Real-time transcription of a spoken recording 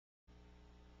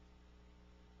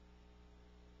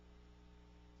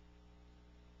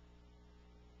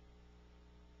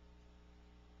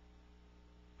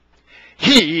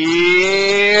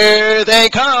Here they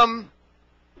come.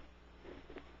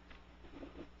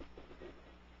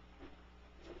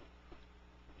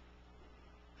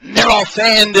 They're off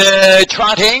and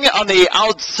trotting on the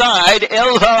outside.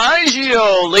 El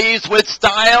Viraggio leads with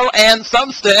style and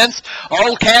substance.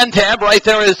 All Cantab right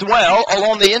there as well.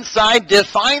 Along the inside,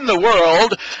 Define the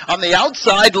World. On the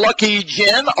outside, Lucky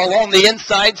Jim. Along the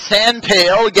inside, San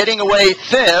Pail getting away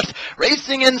fifth.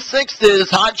 Racing in sixth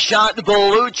is Hot Shot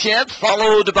Blue Chip,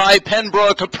 followed by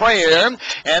Pembroke Prayer.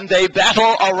 And they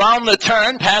battle around the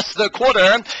turn past the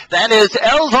quarter. That is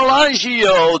El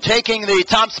Viraggio taking the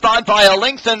top spot by a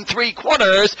length and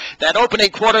 3/4. That opening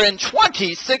quarter in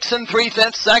 26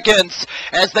 3/5 seconds.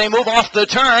 As they move off the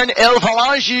turn, El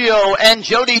Viraggio and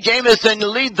Jody Jamieson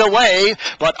lead the way,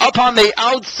 but up on the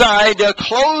outside,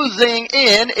 closing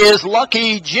in is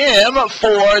Lucky Jim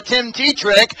for Tim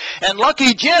Tetrick, and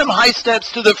Lucky Jim high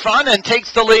steps to the front and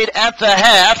takes the lead at the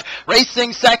half.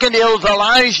 Racing second, El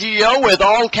Viraggio with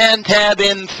All Cantab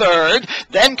in third.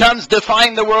 Then comes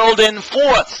Define the World in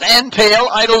fourth. San Pail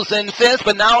idles in fifth,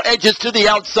 but now edges to the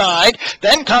outside.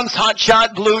 Then comes Hot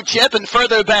Shot Blue Chip, and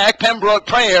further back, Pembroke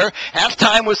Prayer.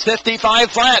 Halftime was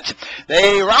 55 flat.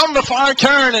 They round the far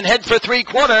turn and head for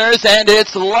 3/4, and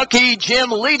it's Lucky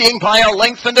Jim leading by a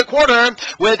length and a quarter,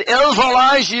 with El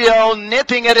Viraggio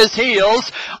nipping at his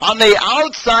heels. On the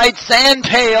outside, San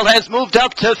Pail has moved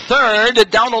up to third.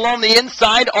 Down along the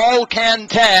inside, All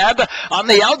Cantab. On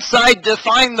the outside,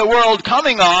 Define the World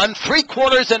coming on.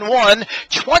 3/4 and 1,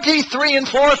 23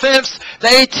 4/5.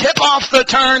 They tip off the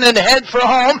turn and head for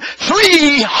home.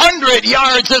 300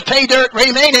 yards of pay dirt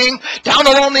remaining. Down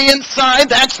along the inside,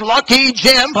 that's Lucky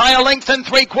Jim by a length and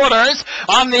 3/4.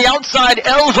 On the outside,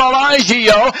 El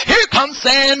Viraggio. Here comes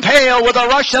San Pail with a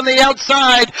rush on the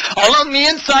outside. Along the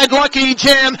inside, Lucky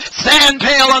Jim. San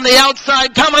Pail on the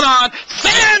outside coming on.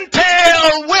 San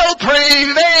Pail will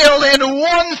prevail in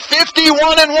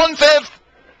 151 1/5.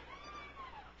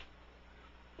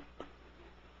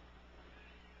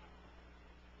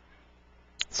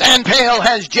 San Pail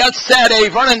has just set a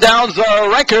Vernon Downs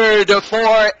record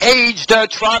for aged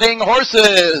trotting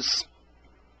horses.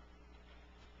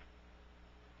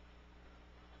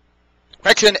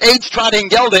 Correction, aged trotting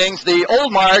geldings, the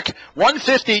old mark,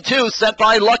 152, set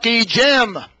by Lucky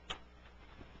Jim.